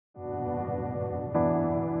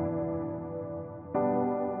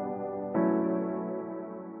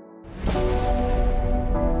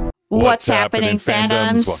What's happening,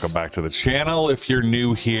 fandoms? Welcome back to the channel. If you're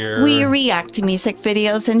new here, we react to music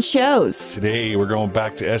videos and shows. Today we're going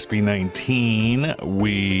back to SB19.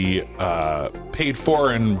 We paid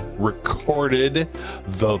for and recorded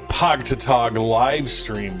the Pagtatag live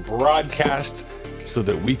stream broadcast so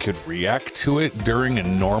that we could react to it during a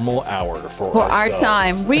normal hour for our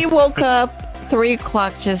time. We woke up 3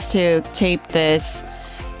 o'clock just to tape this,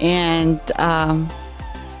 and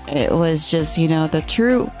it was just, you know, the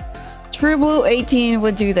True Blue 18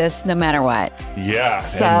 would do this no matter what. Yeah.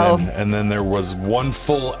 So and then there was 1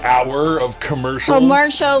 full hour of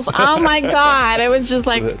commercials. Oh my God. It was just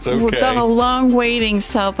like okay. the long waiting.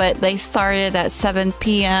 So, but they started at 7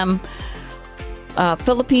 p.m.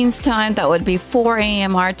 Philippines time. That would be 4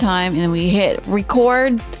 a.m. our time. And we hit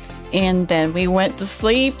record and then we went to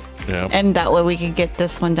sleep. Yep. And that way we could get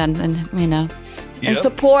this one done and, you know. Yep. And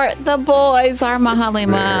support the boys, our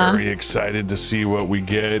Mahalima. Very excited to see what we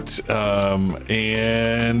get.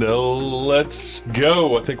 And let's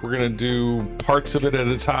go. I think we're going to do parts of it at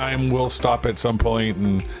a time. We'll stop at some point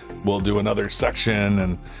and we'll do another section.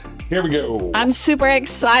 And here we go. I'm super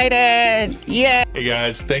excited. Yeah. Hey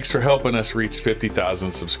guys, thanks for helping us reach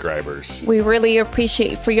 50,000 subscribers. We really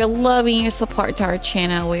appreciate for your love and your support to our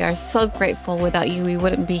channel. We are so grateful. Without you, we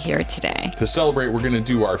wouldn't be here today. To celebrate, we're going to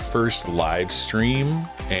do our first live stream,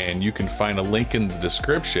 and you can find a link in the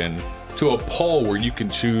description to a poll where you can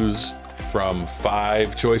choose from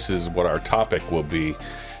 5 choices what our topic will be.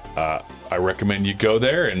 I recommend you go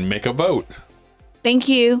there and make a vote. Thank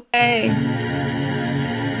you. Hey.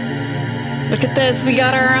 Look at this. We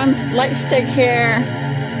got our own light stick here.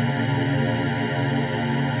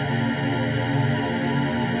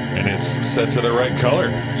 And it's set to the right color.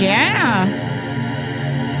 Yeah.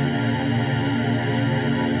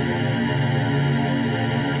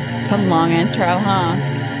 It's a long intro, huh?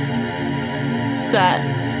 That.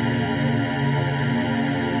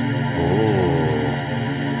 Oh.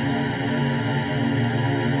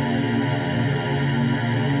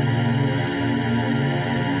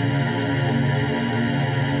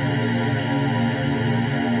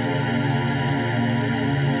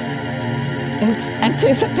 It's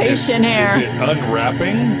anticipation here. Is it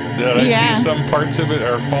unwrapping? Did I see some parts of it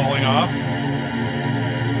are falling off?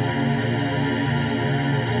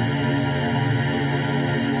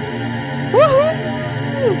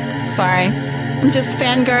 Woohoo! Sorry, I'm just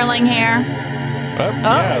fangirling here.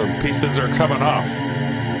 Yeah, pieces are coming off.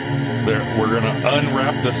 We're gonna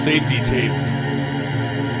unwrap the safety tape.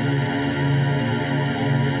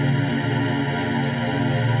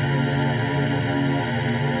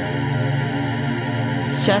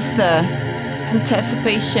 It's just the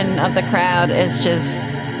anticipation of the crowd is just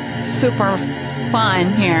super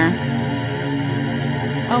fun here.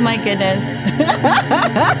 Oh my goodness.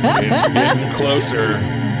 It's getting closer.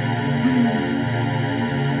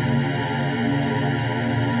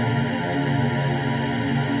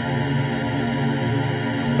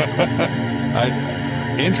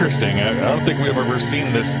 Interesting. I don't think we've ever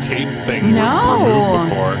seen this tape thing removed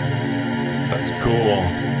before. That's cool.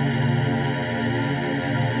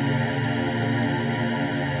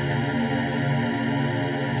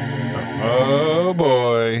 Oh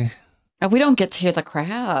boy. We don't get to hear the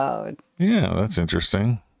crowd. Yeah, that's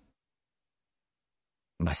interesting.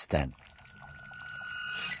 Basta't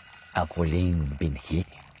ako rin binhi.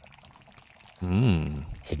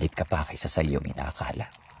 Higit ka pa kaysa sa iyong inaakala.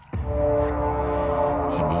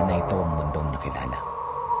 Hindi na ito ang mundong nakilala.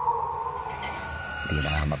 Hindi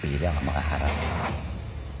na mabilang ang mga harap.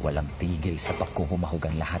 Walang tigil sa pagkukumahog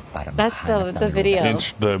ang lahat para makahanap ng video.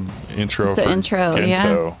 The intro. The intro, Gento.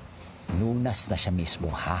 yeah. Lunas na siya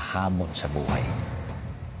mismo hahamon sa buhay.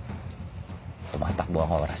 Tumatakbo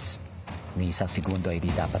ang oras. Ni isang segundo ay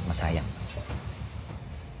di dapat masayang.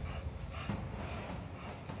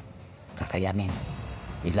 Kakayanin.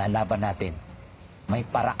 Ilalaban natin. May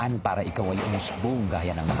paraan para ikaw ay umusbong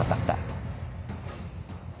gaya ng nakatakda.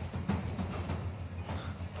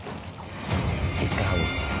 Ikaw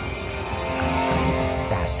ang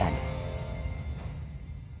kaligtasan.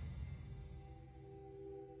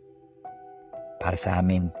 Para sa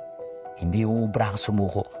amin, hindi uubra ang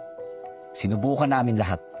sumuko. Sinubukan namin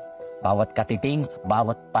lahat. Bawat katiting,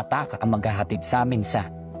 bawat patak ang maghahatid sa amin sa...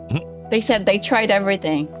 They said they tried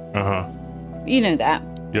everything. You know that.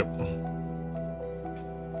 Yep.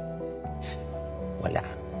 Wala.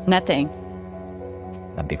 Nothing.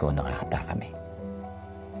 Nabigo na nga kami.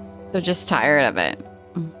 They're just tired of it.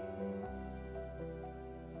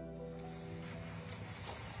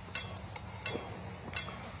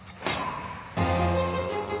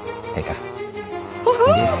 Teka.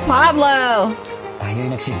 Pablo! Tayo'y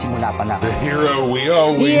nagsisimula pa lang. The hero we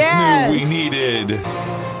always knew we needed.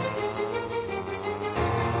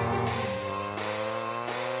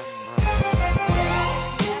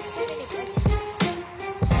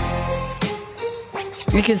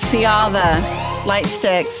 You can see all the light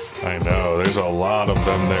sticks. I know, there's a lot of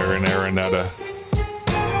them there in Araneta.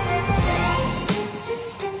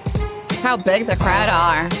 How big the crowd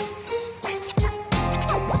are.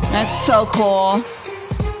 That's so cool.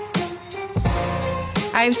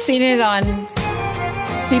 I've seen it on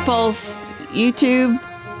people's YouTube.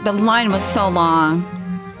 The line was so long.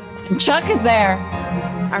 And Chuck is there.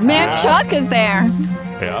 Our man Chuck is there.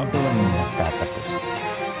 Yeah.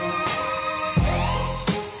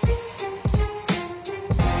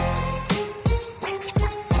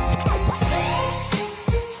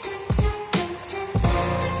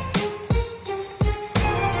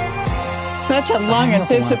 Such a long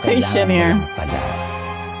anticipation here.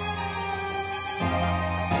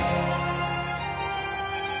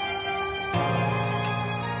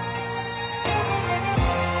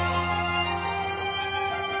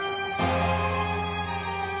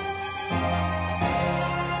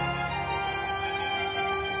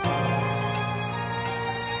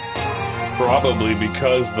 Probably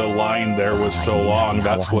because the line there was so long,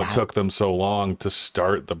 that's what took them so long to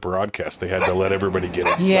start the broadcast. They had to let everybody get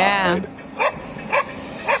inside. Yeah.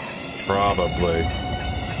 Probably.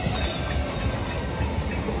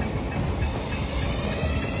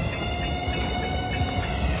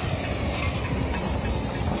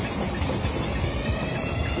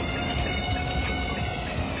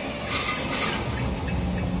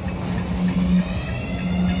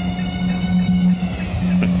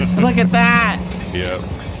 Look at that. Yep.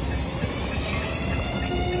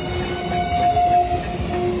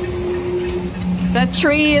 That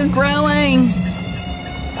tree is growing.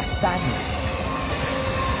 Pastan.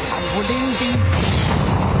 Ang huling din.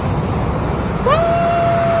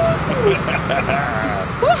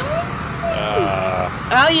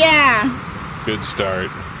 Oh yeah. Good start.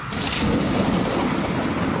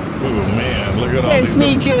 Oh man, look at all Gives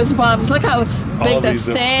these, me goosebumps. Look how big all the these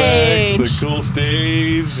stage. effects, the cool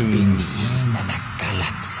stage. And Piniin na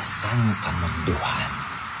nagkalat sa sangkamunduhan.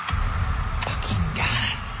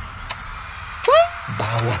 Pakinggan.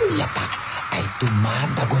 Bawat yapak ay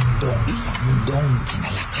tumatagundong sa mundong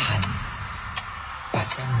kinalakhan.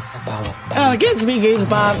 Pasan sa bawat Oh, it gives me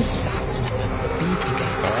goosebumps.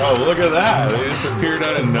 oh, look at that. They just appeared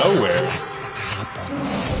out of nowhere.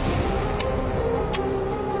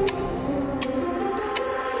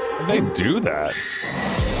 How'd they do that?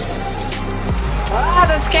 Ah,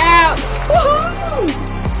 the scouts. Woohoo!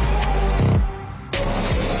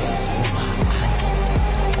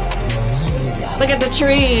 Look at the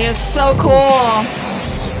tree. It's so cool.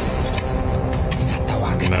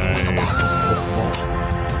 Nice.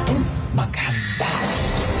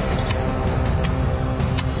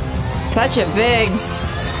 Such a big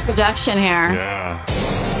production here. Yeah.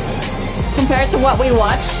 Compared to what we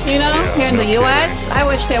watch, you know, Yeah, here in the no US, I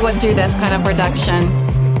wish they would do this kind of production.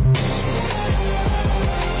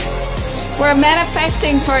 We're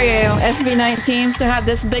manifesting for you, SB19, to have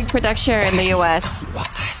this big production in the US.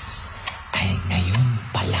 Wakas ay ngayon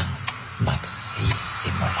palang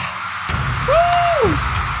magsisimula. Woo!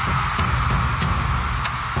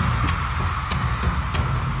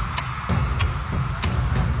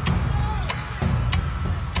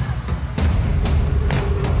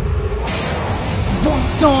 Want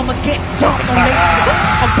some, I get something later.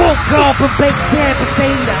 I woke up a baked dead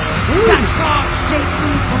potato. Got God shaped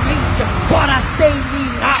me from Asia, but I stay me,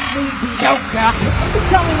 not mediocre.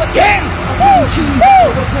 Tell me what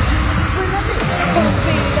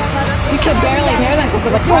You can barely hear them because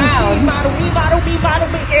of the crowd.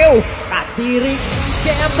 Ew. Katirik,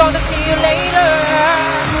 yeah, I'm gonna see you later.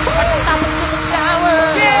 Pagkatapos ko mag-shower,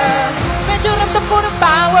 medyo ramdam ko ng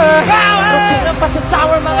power. Okay lang pa sa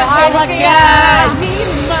sour mga Oh my God!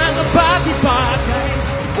 mga bagay-bagay,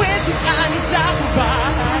 pwede anis sa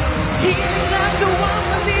bahay. Hindi na gawang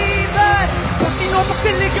maliban, pag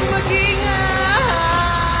pinopakilig ang mag-ingat.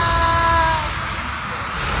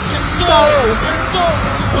 Ito,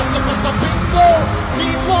 basta-basta bingo,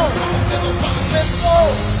 libo, ganun pa ang beso.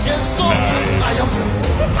 Ito, ayaw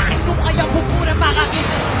mo pura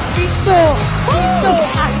makakita. Dito,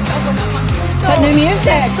 kahit ako na makita. But new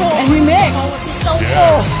music and remix.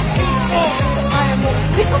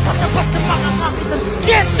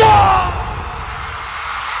 Yeah.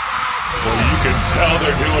 Well, you can tell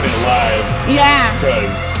they're doing it live. Yeah.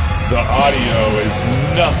 Because the audio is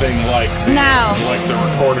nothing like the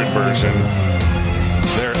recorded version.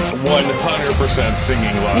 They're 100%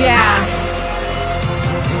 singing live. Yeah.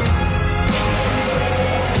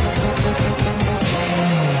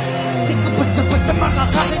 basta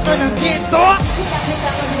makakakita ng ginto.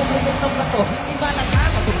 Kailangan mo bumutong na to, hindi ba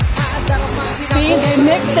nakakasok? See, they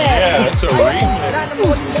mixed it. Yeah, it's a remix.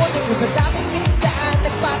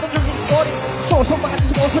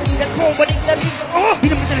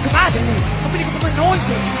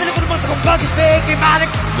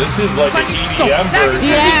 This is like an EDM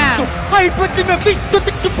version. Yeah.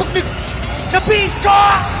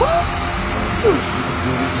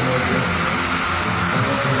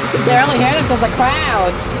 You barely hear them because the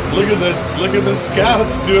crowd. Look at the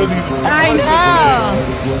scouts doing these I know.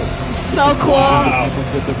 So cool. Wow.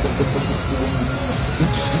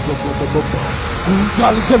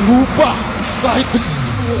 Galing sa lupa, kahit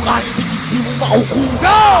kahit hindi mo maukuha.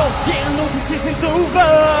 Go! Yeah, no, this isn't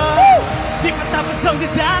over. Di matapos ang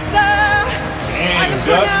disaster. And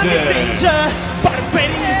Justin. Parang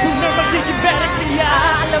pwede yung sooner magiging better. Kaya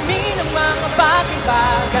alamin ang mga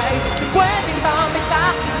bagay-bagay na pwedeng ba may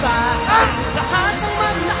sakit ba? Lahat ng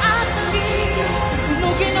maglaat sa akin,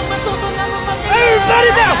 susunugin ang matuto na mamagay.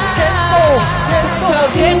 Everybody now!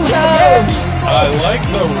 Gento. I like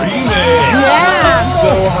the remix. Yeah. It's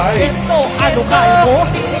so hype. Ginto, ano kaya mo?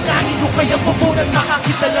 Kahit mo kaya pupunan,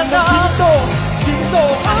 makakita lang ng ginto. Ginto,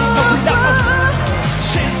 kahit mabula ka.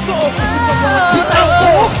 Ginto, kasi bitaw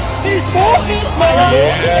ko. Mismo.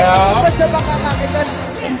 Yeah. Basta makakakita ng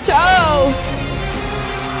Gento.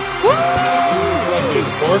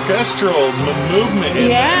 Orchestral movement.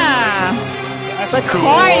 Yeah. That's The cool.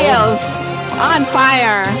 choreos on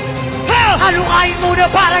fire. Halukain muna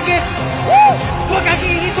parang huwag kang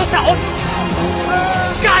ihito sa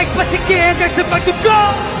kahit pasigyan sa pagdugo.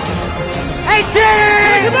 Hey,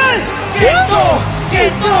 Jerry! Ginto!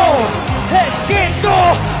 Ginto! Ginto!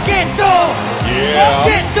 Ginto! Yeah.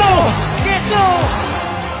 Ginto! Ginto!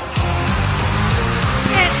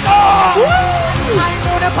 Ginto! Halukain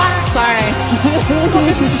muna parang Sorry.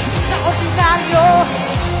 sa ordinaryo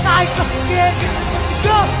kahit pasigyan sa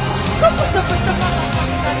pagdugo. Kapag sa mga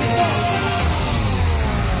pagdugo.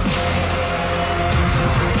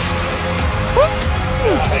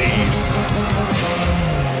 Nice.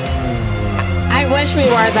 I wish we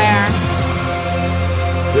were there.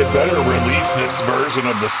 They better release this version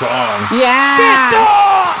of the song. Yeah.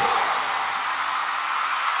 Wow.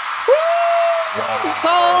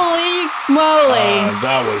 Holy moly.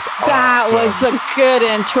 That was awesome. That was a good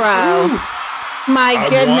intro. My I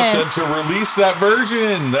goodness. want them to release that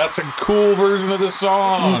version. That's a cool version of the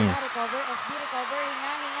song.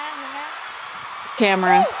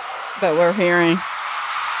 Camera that we're hearing.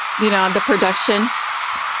 You know, the production.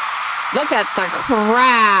 Look at the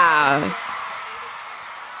crowd.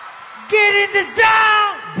 Get in the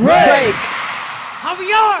zone! Break. How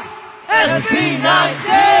we are?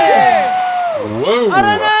 SB19! Whoa.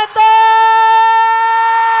 Araneta!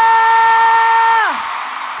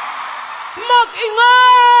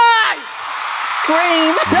 Mag-ingay!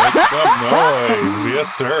 Scream. Make some noise. Yes,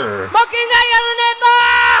 sir. Mag-ingay, Araneta!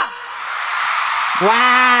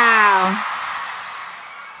 Wow.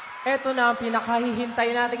 Ito na ang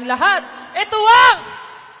pinakahihintay nating lahat. Ito ang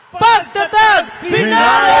Pagtatag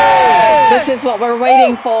Finale! This is what we're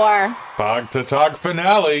waiting for. Pagtatag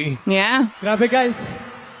finale. Yeah. Grabe guys.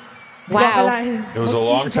 Wow. It was a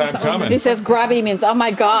long time coming. This says grubby means, oh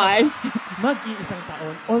my God. Mag-iisang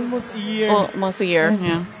taon. Almost a year. Almost a year.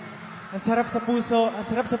 Yeah. Ang sarap sa puso, ang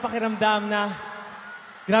sarap sa pakiramdam na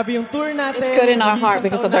grabe yung tour natin. It's good in our heart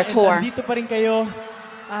Mag-iisang because of taon their na, tour. and Nandito pa rin kayo.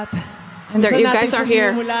 At And you guys are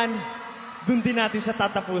here. Doon din natin siya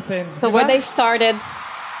tatapusin. So where they started,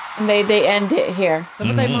 and they end it here.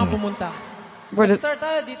 Saan ba tayo mga pumunta? Where the, Start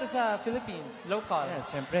tayo dito sa Philippines, local. Yes,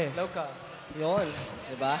 syempre. Local. Yun,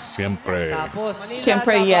 diba? Siempre. Tapos, Manila,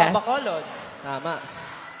 Siyempre, Davao, yes. Bacolod. tama.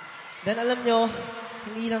 Then alam nyo,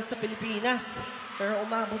 hindi lang sa Pilipinas, pero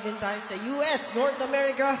umabot din tayo sa US, North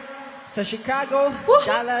America, sa Chicago,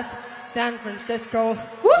 Dallas, San Francisco,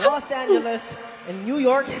 Los Angeles, and New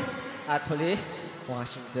York, at huli,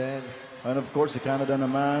 Washington. And of course, Canada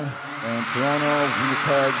naman, and Toronto,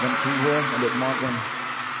 Winnipeg, Vancouver, and Edmonton.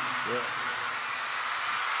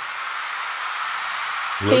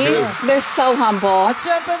 see, they're so humble. At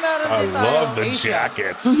syempre meron I din tayong love the Asia.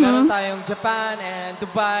 jackets. Meron tayong Japan and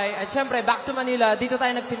Dubai. At syempre, back to Manila, dito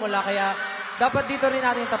tayo nagsimula. Kaya dapat dito rin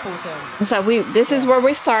natin tapusin. So this is where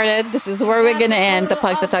we started. This is where we're gonna end the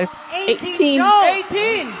Pagtatag. 18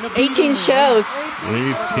 shows.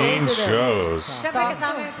 18 shows. Siyempre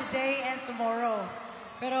kasama yun today and tomorrow.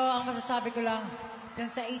 Pero ang masasabi ko lang,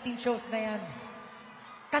 dyan sa 18 shows na yan,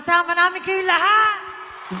 kasama namin kayo lahat!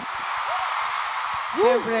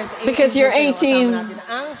 Siyempre, sa 18 Because you're shows, 18. kasama natin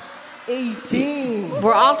ang 18.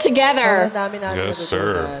 We're all together. Ang dami namin Yes,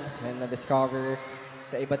 sir. natutunan and na-discover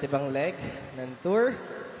sa iba't ibang leg ng tour.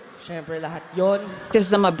 Siyempre lahat yon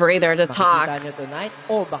Gives them a breather to talk. makikita nyo tonight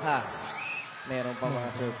o baka meron pa mga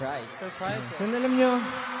surprise. So, alam nyo,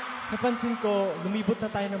 napansin ko, lumibot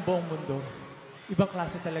na tayo ng buong mundo. Ibang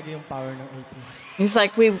klase talaga yung power ng 18. He's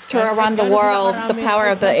like, we tour around the world, the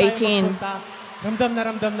power of the 18. Ramdam na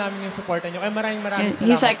ramdam namin yung support nyo. Kaya maraming salamat.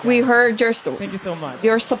 He's like, we heard Thank you so much.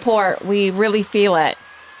 your support. We really feel it.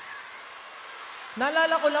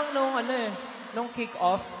 Naalala ko lang nung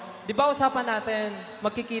kick-off. Di ba usapan natin,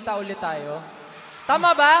 magkikita ulit tayo?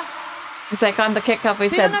 Tama ba? It's like on the kickoff, we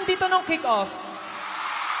Sino said, nandito nung kick-off?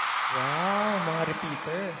 Wow, mga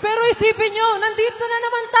repeater. Pero isipin nyo, nandito na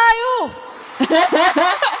naman tayo!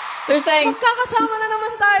 they're saying, Magkakasama na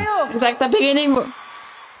naman tayo! it's like the beginning.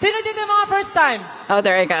 Sino dito yung mga first time? Oh,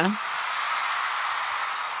 there you go.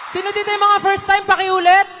 Sino dito yung mga first time?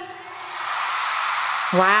 Pakiulit!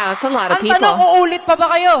 Wow, it's a lot of Ang tanong, people. uulit pa ba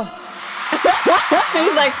kayo?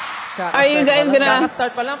 He's like, are you guys gonna?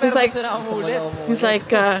 Kaka-start pa lang, pero He's like, gusto na umulit. he's like,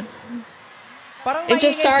 Parang it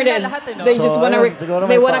just maingay sila started. lahat, no? They just wanna, siguro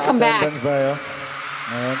they may wanna come back. pa-attendance tayo.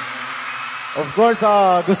 Ayan. Of course,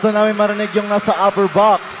 gusto namin marinig yung nasa upper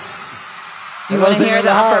box. You wanna hear the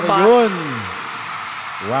upper box? Yun.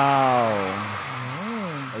 Wow.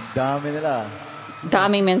 Ang dami nila.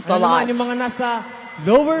 Dami means a Ano lot. naman yung mga nasa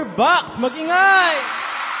lower box? Mag-ingay!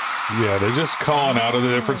 Yeah, they're just calling out of the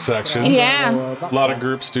different sections. Yeah. A lot of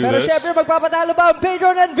groups do Pero this. syempre magpapatalo ba ang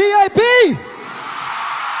Patron and VIP?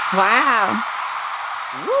 Wow.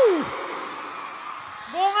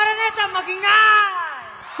 Buong Araneta, mag-ingay!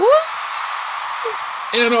 Woo!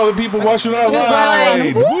 And all the people watching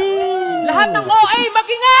online. Woo! Lahat ng OA,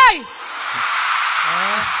 magingay!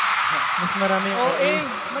 Mas marami yung OA,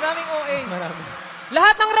 maraming OA. Marami.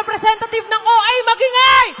 Lahat ng representative ng OA,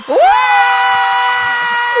 magingay!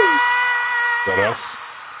 That us?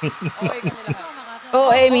 OA kami lahat.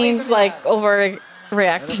 OA means like And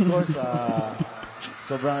overreacting. of course,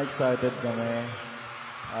 sobrang excited kami.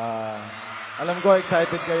 Alam ko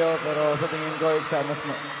excited kayo, pero sa tingin ko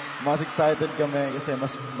mas excited kami kasi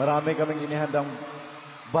mas marami kaming inihandang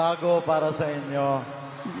bago para sa inyo.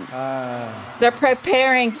 They're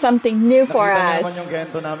preparing something new for Nakita naman us. yung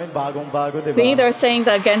gento namin, bagong-bago, di ba? See, they're saying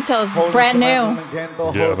the Gento is Whole brand instrumental new. ng Gento,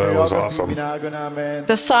 Yeah, whole that was choreography awesome. Binago namin.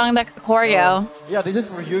 The song, the choreo. Yeah, this is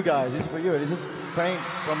for you guys. This is for you. This is thanks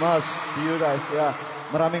from us to you guys. Kaya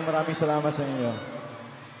maraming salamat sa inyo.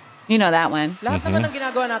 You know that one. Lahat naman ng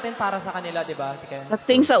ginagawa natin para sa kanila, di ba, Tiken? The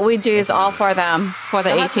things that we do is all for them, for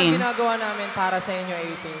the Lahat ng 18. ginagawa namin para sa inyo,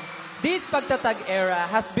 18. This Pagtatag era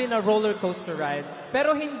has been a roller coaster ride.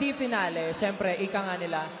 Pero hindi finale. Siyempre, ika nga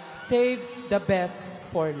nila, save the best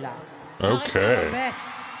for last. Okay. Best.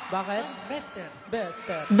 Bakit? Bester.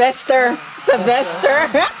 Bester. Bester. Sa Bester.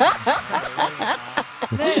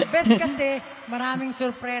 Best kasi, maraming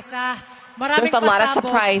sorpresa, maraming There's a lot of pasabog,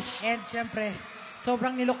 surprise. And syempre,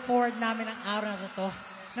 sobrang nilook forward namin ang araw na to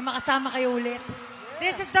na makasama kayo ulit.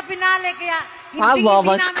 This is the finale, kaya hindi looks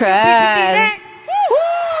namin good. pipigilin.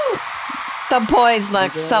 Woo! The boys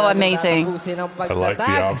look so amazing. I like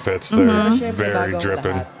the outfits. They're very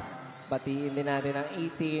dripping. Batiin din natin ang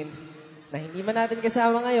 18 na hindi man natin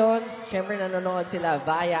kasama ngayon. Siyempre nanonood sila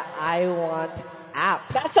via I Want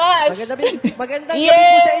app. That's us. Magandang Yay! gabi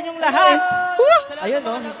po sa inyong lahat. Woo! Ayun,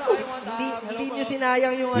 no? Hindi nyo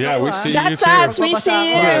sinayang yung Yeah, we ano see you That's too. us. We see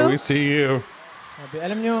Yeah, you. we see you. Sabi,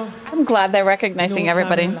 alam nyo, I'm glad they're recognizing inuus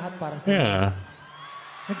everybody. namin lahat para sa Yeah.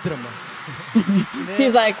 nagdrama.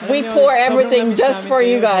 He's like, Alam we nyo, pour sobrang everything na-miss just namin for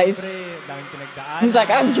you kayo. guys. Siyempre, daming pinagdaanan. He's like,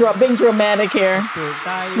 I'm being dramatic here. Tour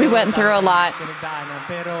tayo, We went through a lot. pinagdaanan.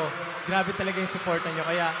 Pero grabe talaga yung support nyo.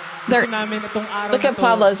 Kaya They're- gusto namin itong araw Look na at to,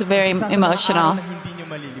 Pablo, is very isa sa mga emotional. araw na hindi nyo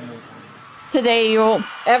malilimutan. Today you won't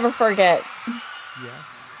ever forget. Yes.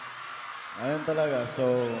 Ayun talaga.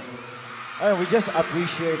 So, we just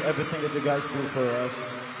appreciate everything that you guys do for us.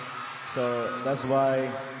 So, that's why,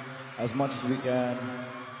 as much as we can,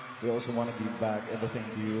 we also want to give back everything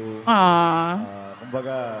to you. Aww.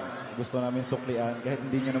 Kumbaga, gusto namin suklian. Kahit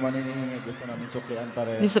hindi nyo naman hinihingi, gusto namin suklian pa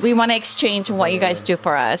rin. We want to exchange what you guys do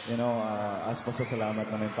for You us. know, as pasasalamat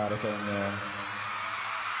namin para sa inyo.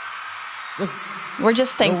 Just, We're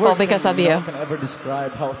just no thankful words because can, of you. Can ever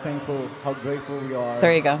describe how thankful, how grateful we are.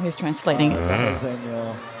 There you go. He's translating. Dahil sa inyo.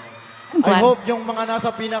 I'm I glad. hope yung mga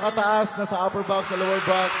nasa pinakataas, nasa upper box, sa lower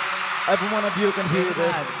box, every one of you can hear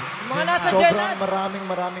this. Mga nasa Sobrang Jenad.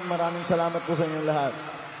 maraming salamat po sa inyong lahat.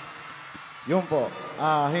 Yun po.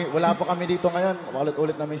 Wala po kami dito ngayon.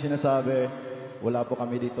 Ulit-ulit namin sinasabi. Wala po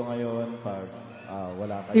kami dito ngayon pag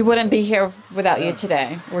wala kayo. We wouldn't be here without you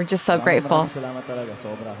today. We're just so grateful. Maraming salamat talaga.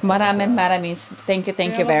 Sobra. Maraming. Thank you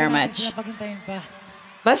Kaya very wag na natin much. sila paghintayin pa.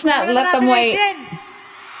 Let's not Kaya let them natin wait. 18.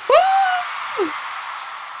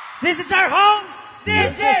 This is our home.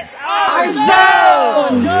 This is Our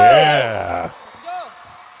zone. Yeah.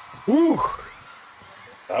 Woo.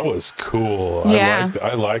 That was cool. Yeah.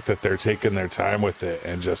 I like that they're taking their time with it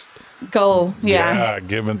and just Go. Yeah.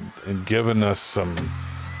 giving us some.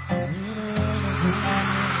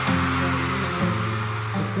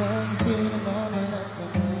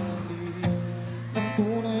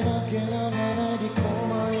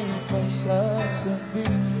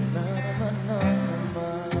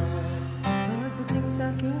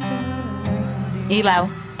 Ilaw.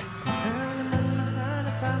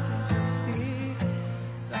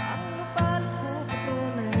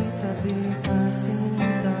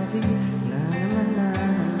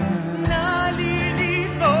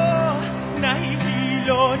 Nalilito,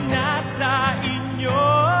 nahihilo na sa inyo.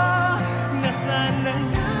 Nasaan na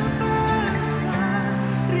nga ba ang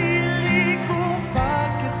sarili kong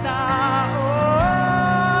pagkatao?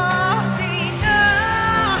 Sino?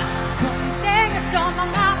 Kung hindi nga sa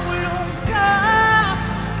mga pulong ka,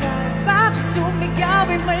 kahit bakit sumigaw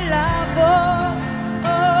ay malabo.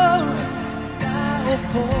 Oh, tao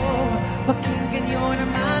po, pakinggan niyo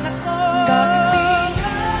naman ako. Bakit di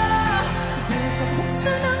ka sabi ko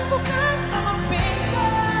buksan ang bukas ang pinto?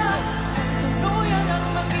 Tuluyan ang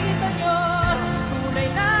makita nyo. Tunay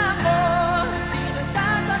na ako, di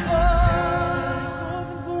nagtatago. Huwag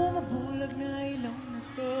ang bumabulag na ilaw na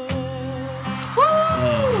to.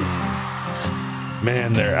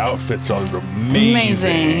 Man, their outfits are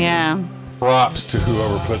Amazing. Yeah. Props to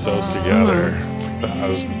whoever put those together. That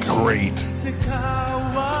was great. Sa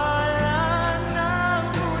kawalan ng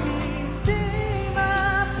huni, Di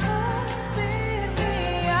mapapili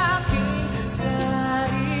aking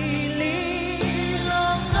sarili.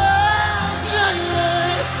 ilang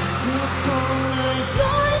aglalay ko kung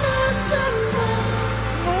ito'y nasan mo.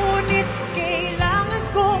 Ngunit kailangan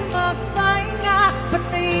kong magpahinga,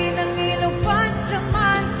 patayin ang ilaw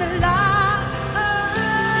pansamantala.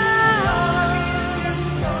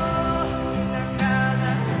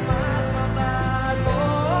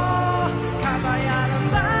 Kabayaran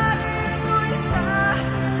ba rin mo'y sa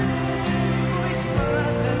ko'y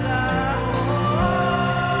madala?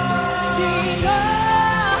 Sino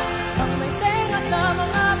ang may tenga sa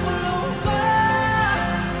mga pulong ko?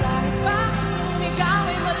 Kahit bakit sumigaw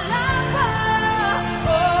ay malapa.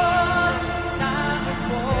 Oh, tao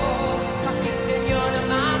po, pakinggan nyo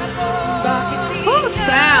naman ako. Bakit di Who's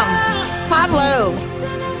down? Pablo.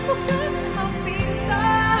 buksan ang bukas ng pinto?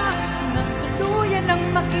 Nang tuluyan ang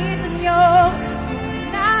makita niyo, tunay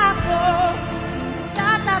na ako,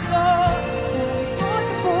 tatago. Sa likod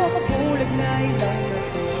ng bumabulag na ilaw na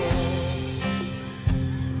to.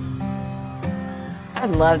 I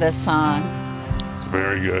love this song. It's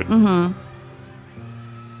very good.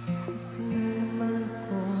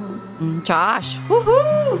 Josh.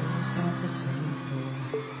 Woohoo.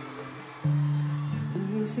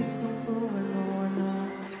 Isip ko kung ano-ano,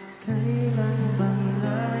 kailan bang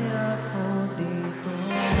naya ko dito?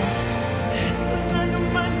 Ito na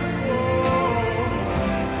naman ako.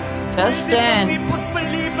 Justin.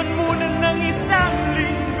 Ipagpaliban muna ng isang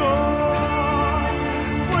linggo.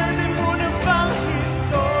 Pwede mo na bang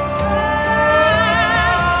ito?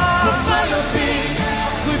 Papalapit,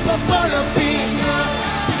 ako'y papalapit na.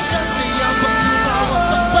 Pinasaya pag-iwawat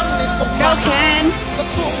ang panitong Go, Ken.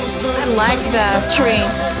 I like the tree.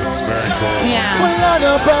 It's very cool. Yeah. wala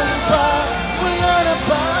na bang iba? Wala na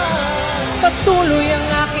ba? Patuloy ang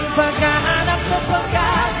aking paghahanap sa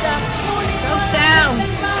pag-asa. Ngunit Goes down.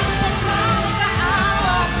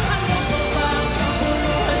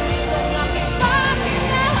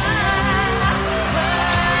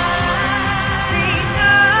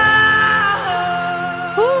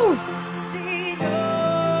 Woo.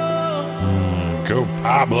 Go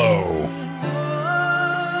Pablo.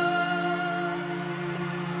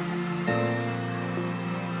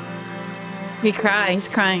 He cries. He's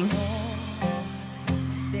crying.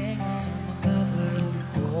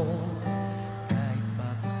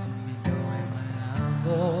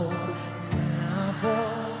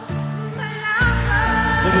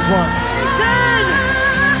 Sing this one.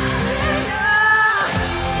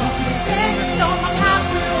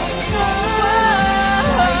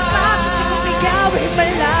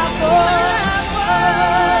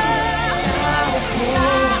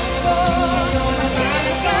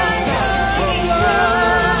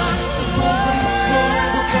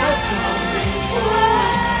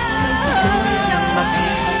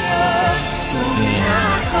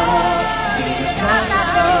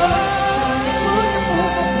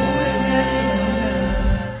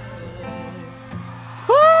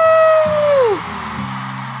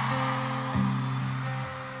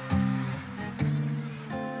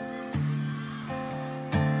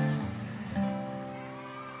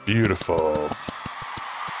 Beautiful.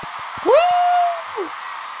 Woo!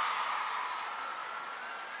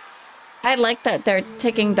 I like that they're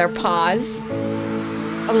taking their pause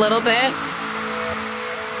a little bit.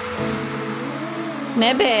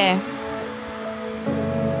 Nebe.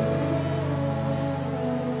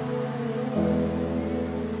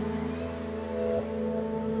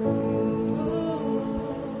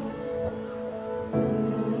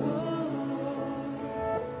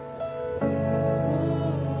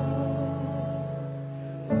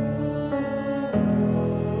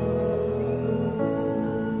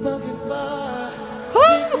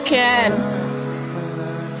 Ken.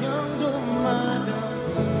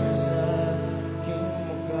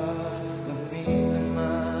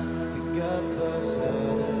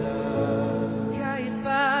 Kahit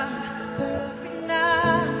pa palapit na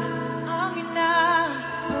ang ina,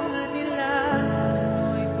 mga nila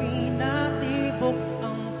ano'y pinatibok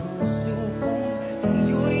ang puso kong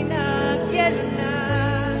iyo'y nagyelo na.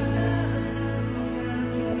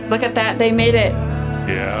 Look at that, they made it.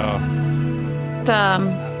 Yeah. The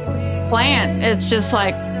plant, it's just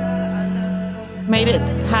like made it,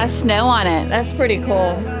 has snow on it. That's pretty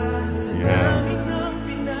cool. Yeah.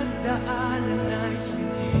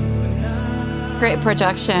 Great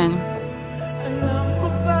production. Alam ko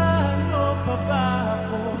paano pa ba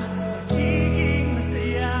ako magiging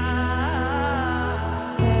masaya.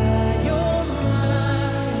 Tayo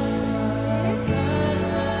man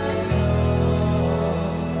magkalayo,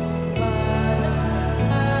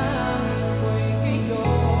 panalangin ko'y kayo.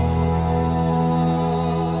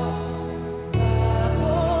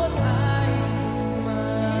 Tapos ay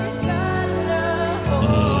magkalayo.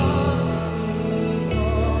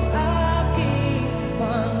 Itong aking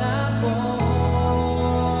pangako.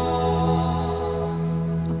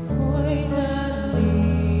 Ako'y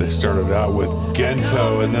nandito. They started out with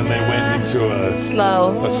Gento and then they went into a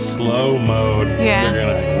slow mode. Yeah. They're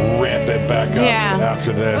gonna ramp it back up Yeah.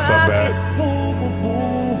 after this, I bet.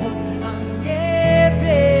 Bumubuhos ang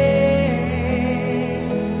yebe.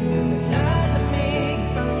 Nalalamig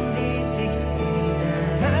ang isip,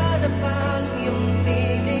 hinahanap ang iyong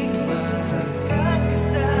tinig. Mahagkat ka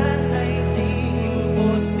sana'y di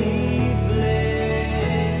imposible.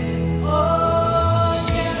 Oh,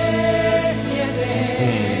 yebe, yebe,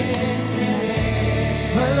 yebe.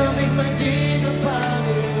 Malamig man din ang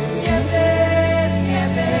pangit. Yebe,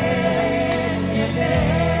 yebe, yebe.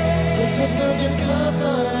 Gusto't na dyan ka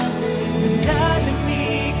parati.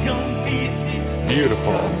 Nalalamig ang bisip.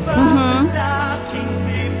 Beautiful. Sa aking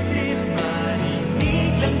bibig,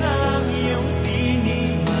 marinig lang ang iyong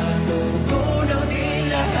tinig. Matutunaw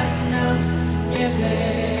din lahat ng yebe.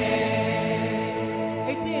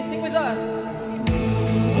 18, sing with us.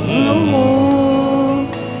 Ooh.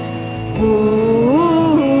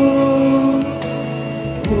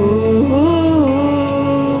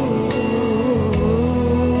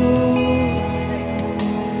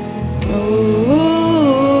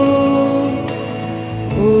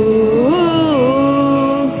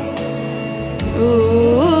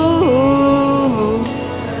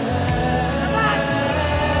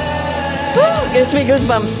 Gives me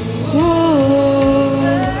goosebumps.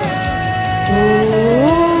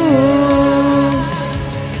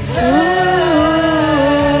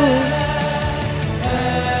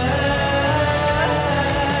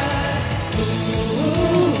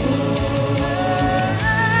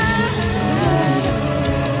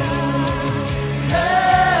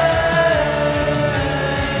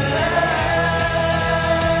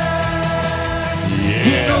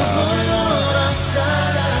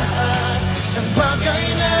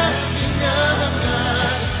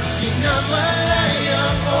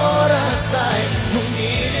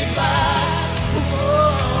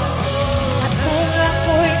 At kung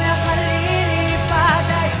ako'y nakalilipad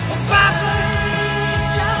ay pagkalit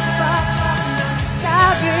siyang baka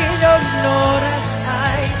nagsabi ng oras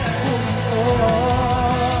ay punto.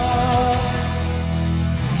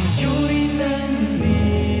 Iyo'y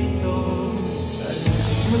nandito,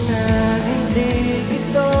 alam mo na hindi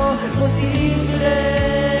ito posible.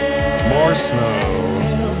 More snow.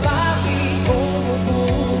 Pero bakit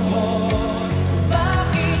bumubuhos?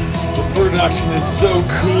 Bakit The production is so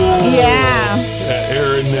cool. Yeah. At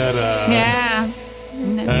Araneta. Yeah.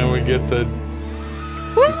 And we get the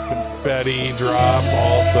confetti drop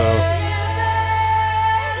also.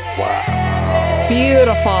 Wow.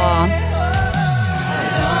 Beautiful.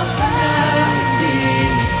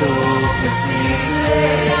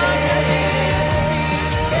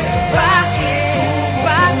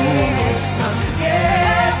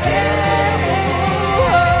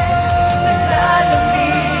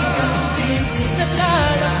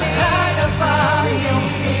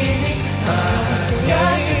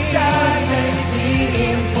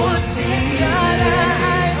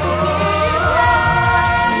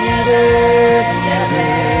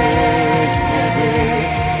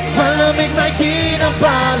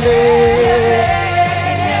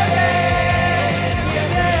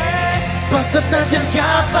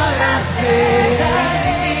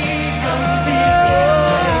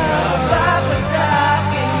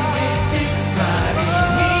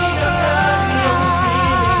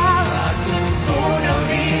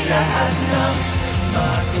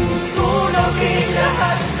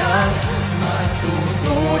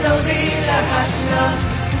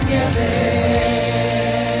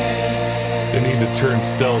 They need to turn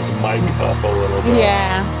Stell's mic up a little bit.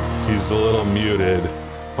 Yeah. He's a little muted.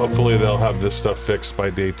 Hopefully they'll have this stuff fixed by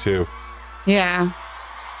day 2. Yeah.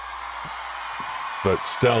 But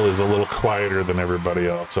Stell is a little quieter than everybody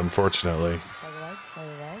else, unfortunately.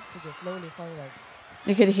 Forward. Sige, slowly forward.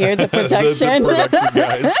 You could hear the production. The production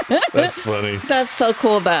guys. That's funny. That's so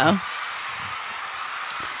cool though.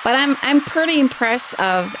 But I'm pretty impressed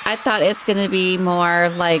of, I thought it's going to be more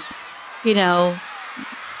like, you know,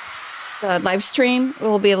 the live stream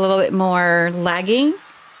will be a little bit more lagging,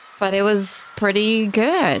 but it was pretty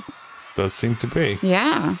good. Does seem to be.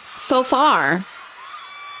 Yeah. So far.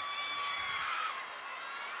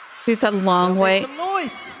 It's a long way. Some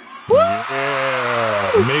noise.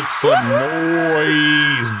 Yeah. Make some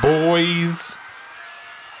noise, boys.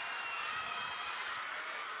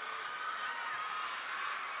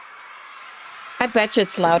 I bet you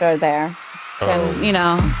it's louder there. Than, you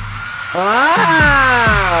know.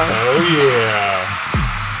 Wow. Oh, yeah.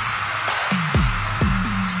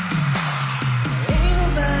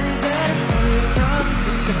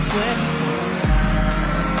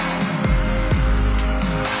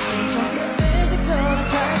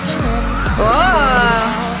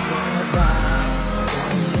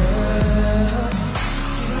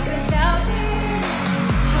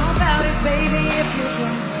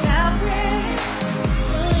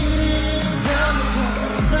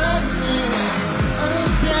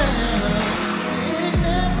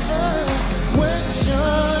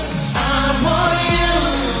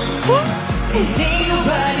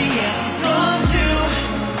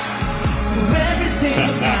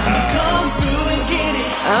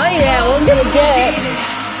 Oh yeah, we're gonna get.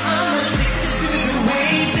 I'm addicted to the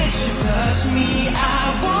way that you touch me.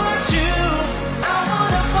 I want you. I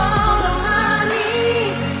wanna fall on my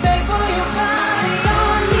knees, beg for your body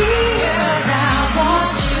on me. Girl, I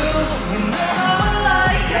want you. You know how I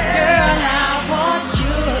like it. Girl, I want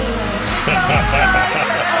you.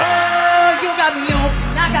 Oh, you got me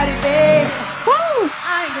open, I got it there. Woo!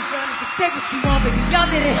 I ain't gonna front, you can take what you want, baby. Y'all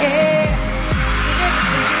did it here.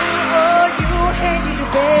 Oh, you hate me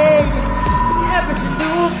today. See everything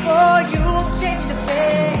new for you, change the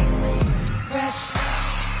face. Fresh.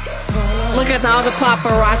 Look at all the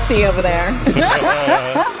paparazzi over there.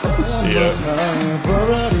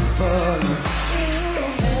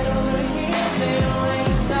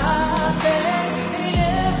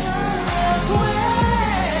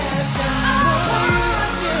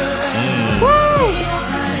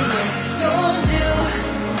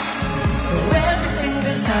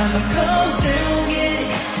 Time I come through, get it,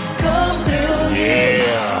 come through,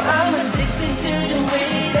 yeah. I'm addicted to the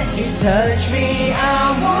way that you touch me.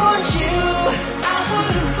 I want you. I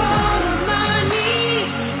wanna fall on my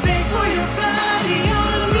knees, beg for your body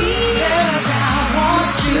on me. Girl, I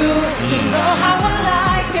want you. You know how I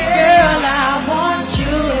like it. Girl, I want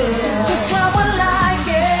you. Just how I like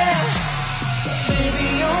it. Baby,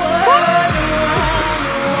 you're what I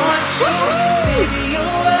want you. Baby,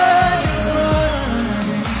 you're what.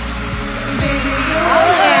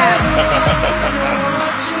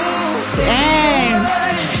 Dang.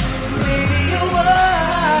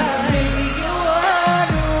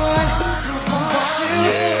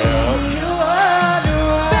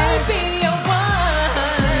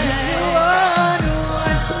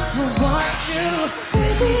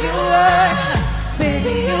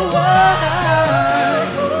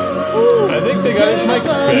 I think they got his mic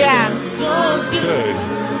fixed. Yeah. Good.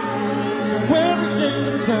 Every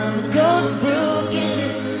single time I go through, get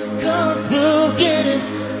it, come through, get it.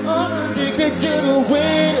 I'm addicted to the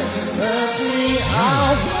way that you touch me. I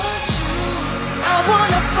want you. I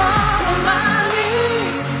wanna fall on my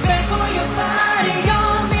knees, beg for your body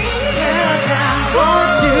on me. Girl, I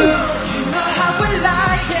want you. You know how we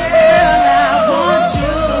like it. Girl, I want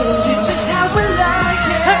you. You're just how we like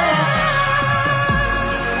it.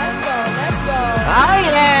 Let's go, let's go. Oh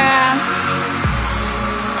yeah.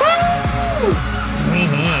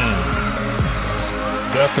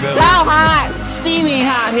 Definitely. So hot, steamy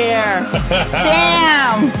hot here.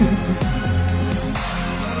 Damn.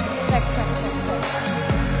 Check.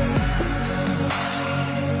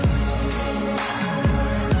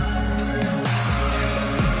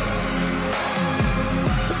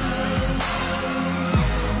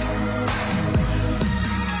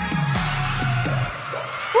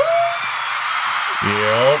 Yeah.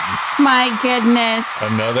 Yep. My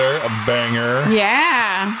goodness. Another banger.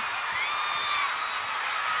 Yeah.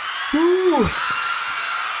 Woo.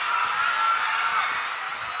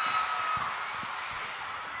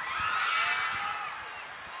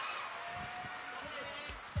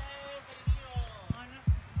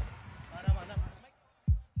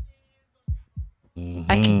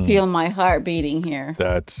 I can feel my heart beating here.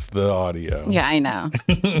 That's the audio. Yeah, I know.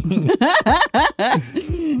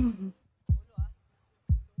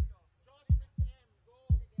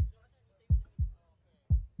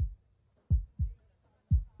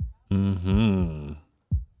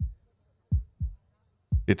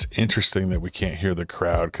 It's interesting that we can't hear the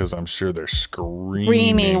crowd because I'm sure they're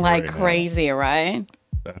Screaming like right crazy, right?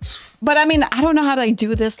 That's. But I mean, I don't know how they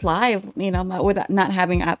do this live, you know, without not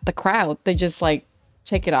having the crowd. They just like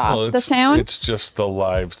take it off the sound. It's just the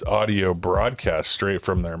live audio broadcast straight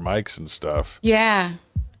from their mics and stuff. Yeah.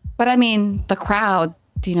 But I mean, the crowd,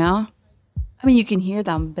 you know? I mean, you can hear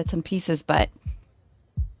them bits and pieces, but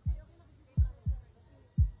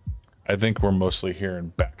I think we're mostly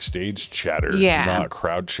hearing backstage chatter, not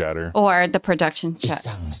crowd chatter. Or the production chat.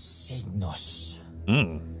 Isang signos.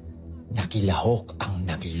 Nakilahok ang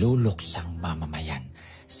nagluluksang mamamayan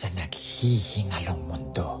sa naghihingalong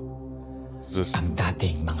mundo. Ang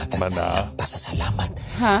dating mga dasalang pasasalamat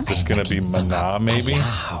Is this gonna be Mana, maybe?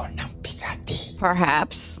 ng bigati.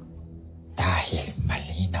 Perhaps. Dahil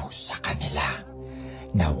malinaw sa kanila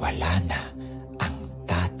na wala na ang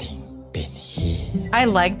dating binhi. I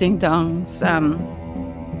like Ding Dong's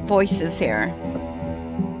voices here.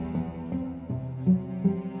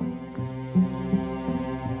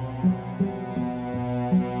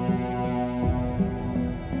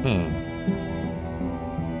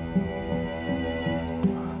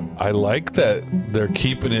 I like that they're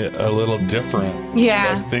keeping it a little different.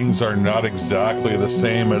 Yeah. Like things are not exactly the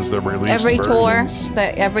same as the released versions.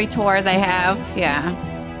 Every tour they have, yeah.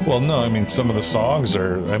 Well, no, I mean, some of the songs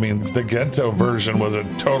are, I mean, the Gento version was a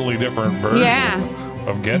totally different version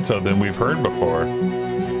of Gento than we've heard before.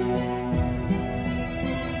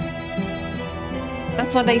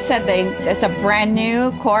 That's what they said. It's a brand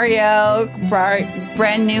new choreo,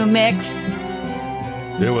 brand new mix.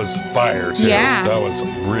 It was fire, too. Yeah. That was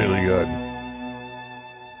really good.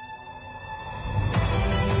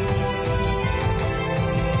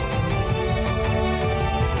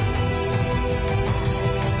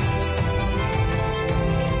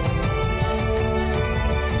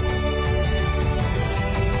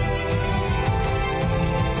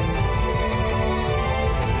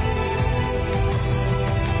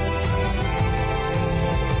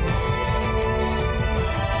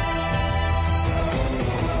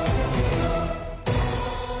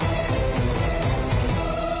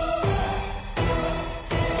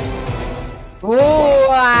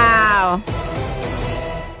 Wow.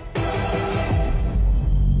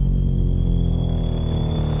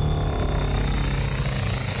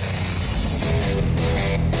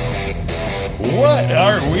 What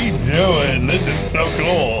are we doing? This is so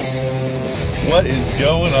cool. What is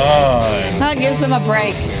going on? That gives them a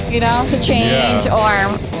break, you know, to change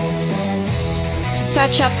or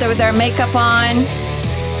touch up their makeup on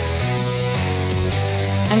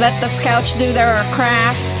and let the scouts do their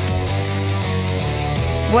craft,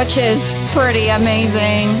 which is pretty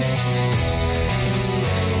amazing.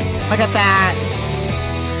 Look at that.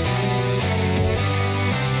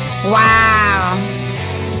 Wow.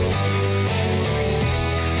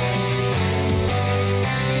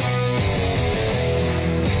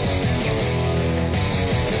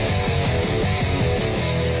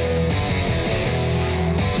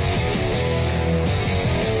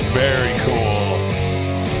 Very cool.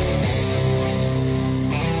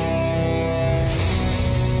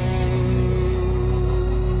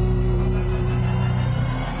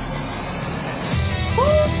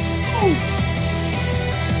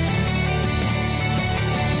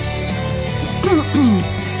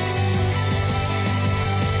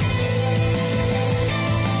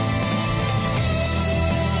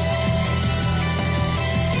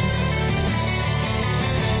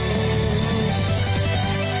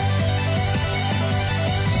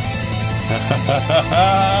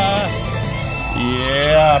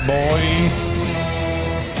 Yeah, boy.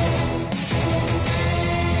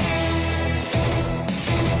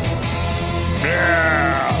 Yeah.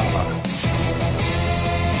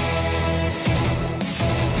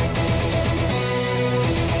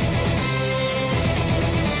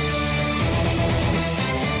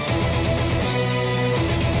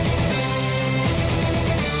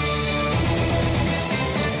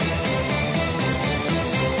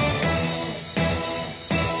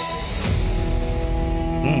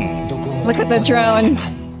 Look at the drone.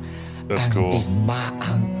 That's cool. Ang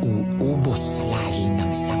digmaang uubos sa lahi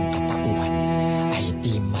ng sangkatauhan ay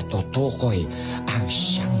di matutukoy ang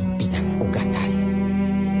siyang pinag-ugatan.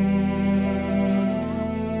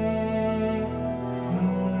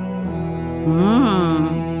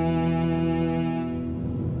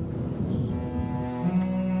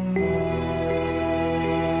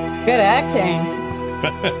 It's good acting.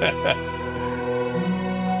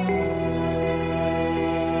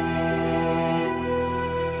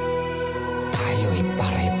 Tayo'y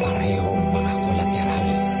pare-parehong mga kolateral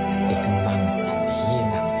sa digmang sanhi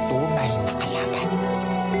ng tunay na kalaban.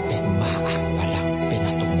 Digmaang walang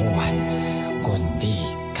pinatunguhan, kundi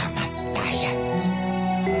kamatayan.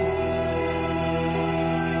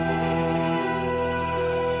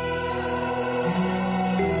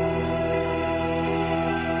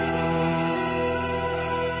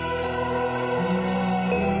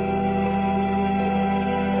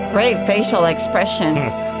 Great facial expression.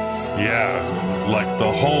 Yeah, like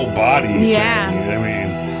the whole body. Yeah. Thing. I mean,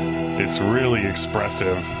 it's really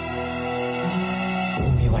expressive.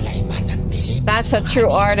 Umiwalay man ang dilim. That's a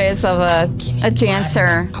true artist of a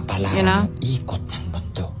dancer, you know? Ikot ng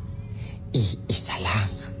mundo. Iisa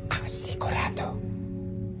lang ang sigurado.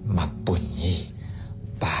 Magpunyi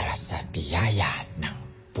para sa biyaya ng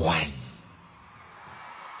buwan.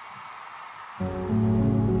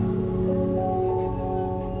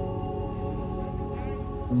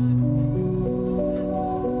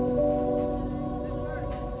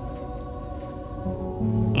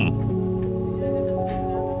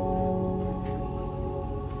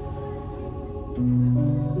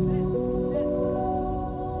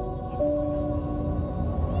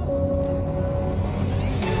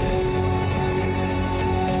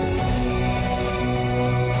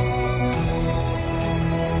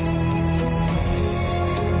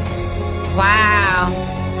 Wow.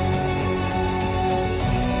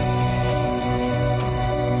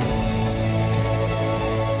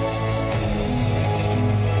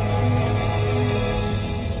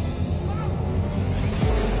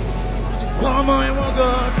 Kamay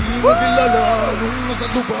waga, di mo kilala nung nasa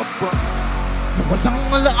lupa pa. Walang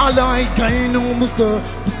alaala ay kayo nung umusta.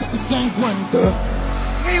 Basta isang kwenta.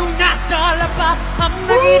 Ngayong nasa lapa, ang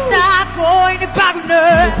nakita ko ay nagbago na.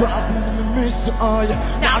 Ba ako namimiss sa aya?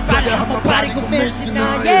 Nakapala mo pari ko miss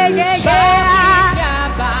na. Yeah, yeah, yeah.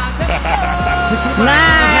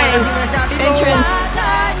 Nice entrance.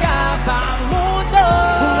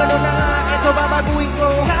 Kung gano'n na nga, ito babaguhin ko.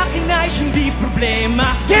 Sa akin ay hindi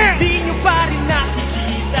problema. Hindi nyo pa rin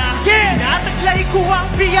nakikita. Nataglay ko ang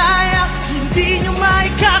biyaya, hindi nyo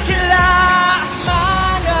maikakila.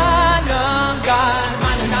 Manananggal,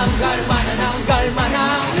 manananggal, manananggal,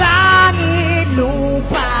 manananggal. Langit,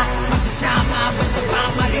 lupa, magsasama basta pa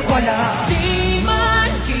maniwala. Di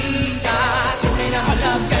man kita, tunay na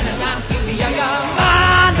halaga ng aking biyaya.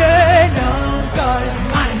 Manananggal,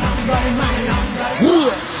 manananggal, manananggal.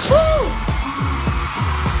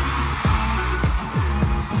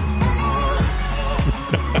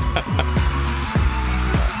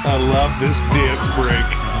 I love this dance break.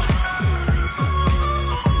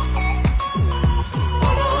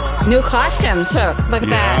 New costume, so look at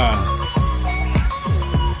that. Yeah.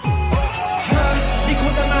 Di ko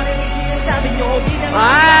na marinig sinasabi nyo, di na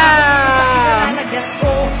Wow. sa ilalagyan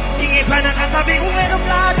ko. Yung iba nakatabi kong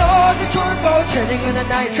aeroplano, the turbo, trending on a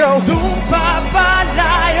nitro. Sumpa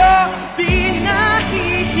palayo, di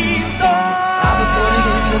nahihinto.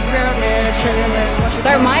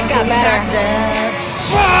 Their mic got better.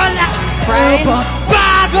 Wala Right?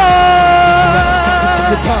 bago,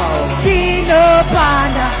 di na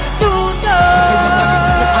pa natuto.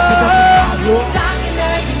 Sa akin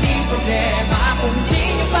ay hindi problema kung di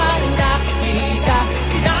nyo pa rin nakikita.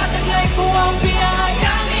 Tinataglay ko ang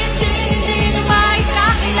biyayang hindi nyo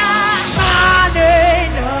maikakila.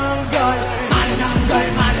 Manananggal, manananggal,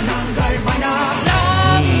 manananggal, manananggal.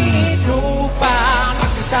 Langit, lupa,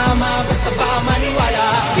 magsasama basta ba maniwala.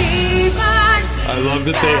 Di man I love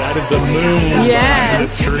that they added the moon Yes. behind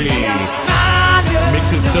the tree.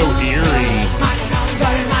 Makes it so eerie.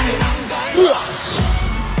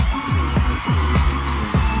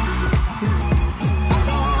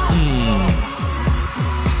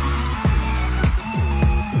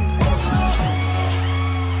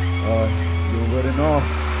 You already know.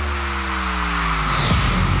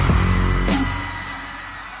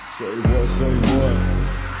 Say what, say what.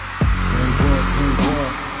 Say what, say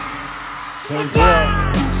what. Say what,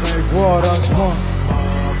 say what, that's what.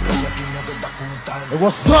 Hey,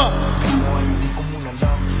 what's up?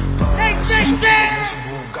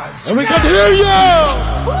 And we can hear you!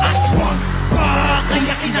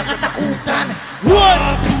 nakatakutan.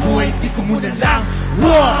 Sabi mo ay di ko muna lang.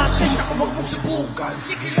 Pasensya ko wag mong subukan.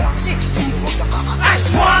 Sige lang, sige, wag kang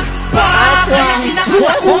kaka-aswang. Bakit hindi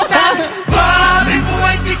nakatakutan? Sabi mo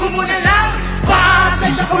ay di ko muna lang.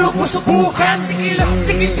 Pasensya ko wag mong subukan. Sige lang,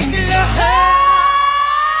 sige lang.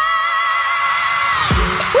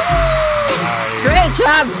 Great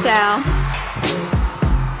job, Sal.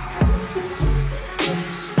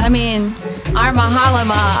 I mean, our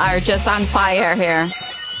Mahalama are just on fire here.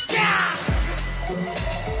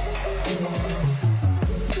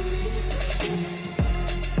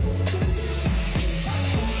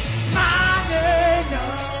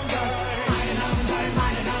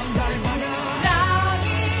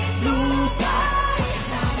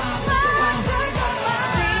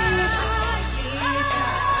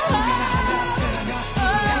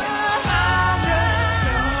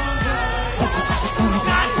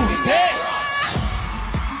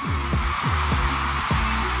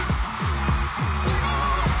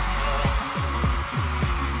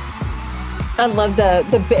 I love the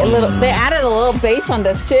little. They added a little bass on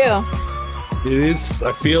this too. It is.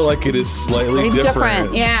 I feel like it is slightly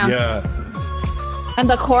different. Yeah. Yeah. And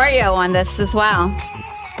the choreo on this as well.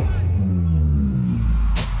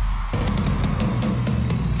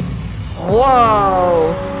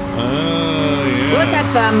 Whoa! Yeah. Look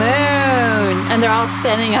at the moon, and they're all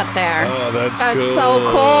standing up there. Oh, that's so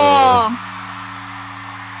cool. cool.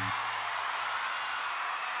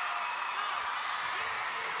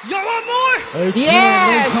 You want more?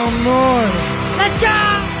 Yes! Let's go!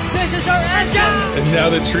 This is our anthem! And now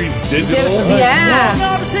the tree's digital. Yeah.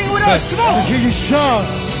 Y'all sing with us, come on! Hear you shout.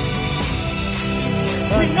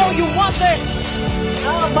 We know you want this!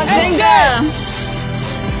 Oh, Bazinga!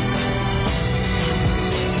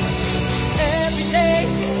 Every day,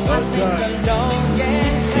 I think alone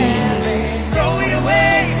gets heavy. Throw it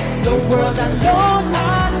away! The world I'm so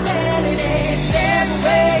tired standing in their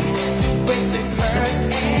way. Break the curse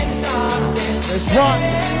and stop this. There's one.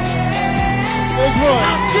 There's one.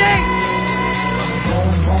 I'll sing!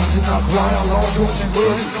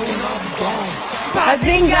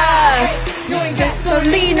 Bazinga! You ain't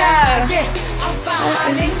gasolina! Yeah, I'm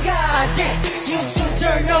filing God! Yeah, you two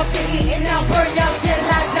turn up the heat and I'll burn out till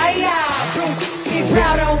I die out! Bruce, be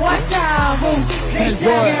proud of one time! Bruce, they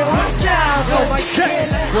sang it one time!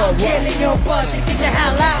 I'm killing your buzz, you get the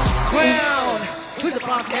hell out! Crown! Who's the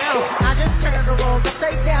boss now? I just turned the roll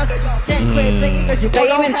upside down. Can't quit thinking cause you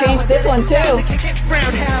They even changed this one too.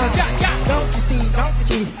 Roundhouse. Don't you see?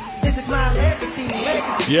 This is my legacy.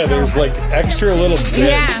 Yeah, there's like extra little bits.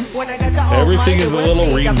 Yeah. Everything is a little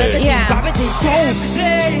remix. Yeah. Every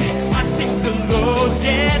day, I think the load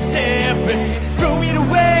gets heavy. Throw it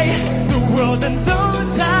away, the world and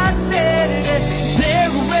those I steady.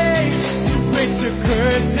 Their way to break the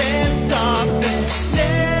curse and stop the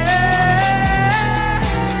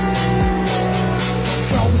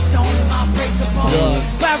Throw a stone and I'll break the bone.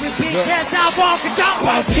 But repeat, yes, I walk it down.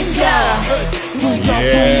 Yeah.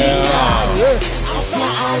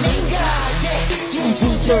 You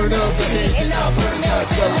two turn up the heat and I'll burn out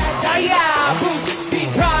till I die. Bruce, be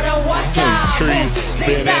proud of what time. Trees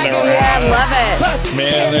spinning around. Yeah, I love it.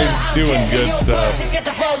 Man, they're doing good stuff. Get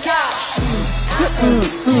the fuck out.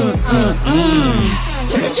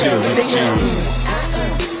 Look at you, look at you.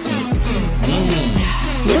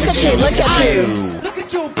 Look at you, look at you. Look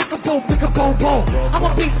at you, pick-a-boo, boom. I'ma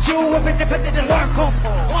beat you even if I didn't learn kung fu.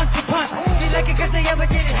 Once a punch, you like it cause they ever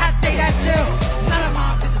didn't have to say that too. Not a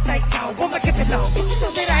mom, just a psycho, woman keep it low. You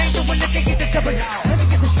know that I ain't the one that they get the double now. Let me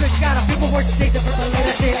get the straight, got a people work to say the verbal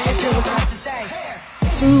later, say that into what I have to say.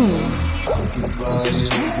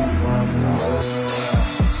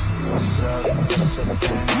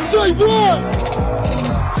 Say what?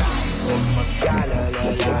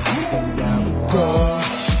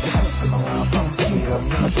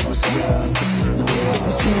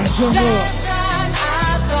 Last time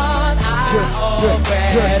I thought I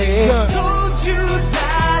already told you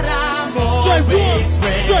that I'm always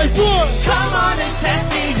ready. Come on and test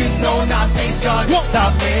me, you know nothing's gonna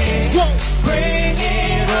stop me. Bring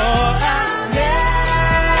it all out now.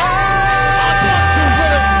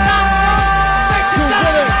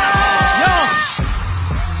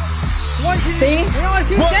 See? We want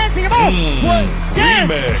to see you dancing, come on! Dance!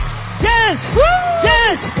 Remix. Dance!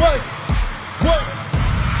 Dance!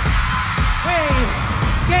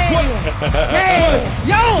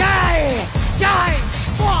 Yo!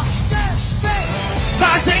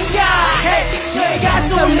 Bazinga! Hey, you ain't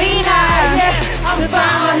gasolina! Yeah, I'm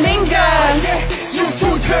filing God! Yeah, you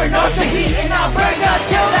two turn off the heat and I'll burn up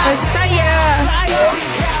till I Estalla.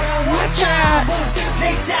 watch out!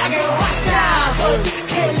 They sag it, watch out!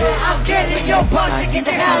 killer, I'm getting your pussy, get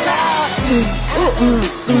the hell out.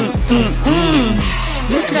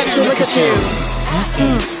 Look at you, look at you.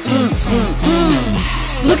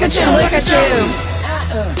 Look at you, look at you.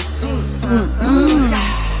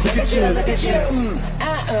 Look at you, look at you.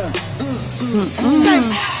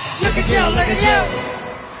 Look at you, look at you.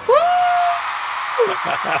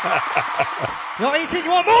 Yo, 18,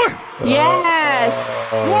 you want more? Yes.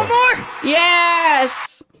 You want more?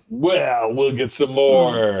 Yes. Well, we'll get some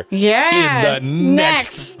more Yeah. in the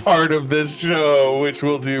next part of this show, which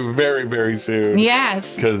we'll do very, very soon.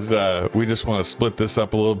 Yes. Because we just want to split this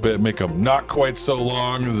up a little bit, make them not quite so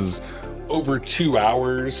long. This is over 2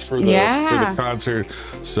 hours for the concert.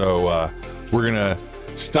 So we're going to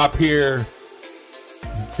stop here,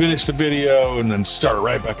 finish the video, and then start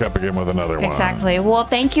right back up again with another one. Exactly. Well,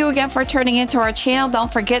 thank you again for tuning into our channel.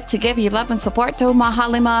 Don't forget to give your love and support to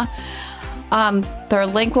Mahalima. Their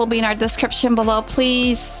link will be in our description below.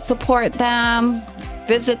 Please support them.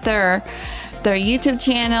 Visit their YouTube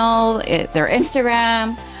channel, their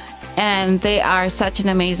Instagram, and they are such an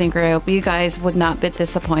amazing group. You guys would not be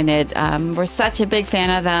disappointed. We're such a big fan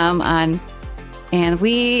of them, and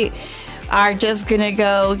we are just gonna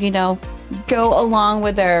go, go along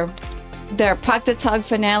with their Pagtatag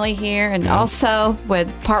finale here, and also with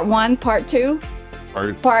part 1, part 2.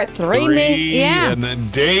 Part 3, yeah, and then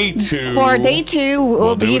day 2. For day 2,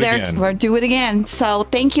 we'll be there. Again. We'll do it again. So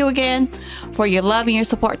thank you again for your love and your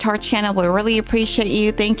support to our channel. We really appreciate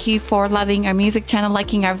you. Thank you for loving our music channel,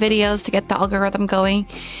 liking our videos to get the algorithm going.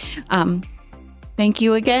 Thank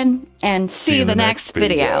you again, and see you in the next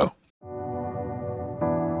video.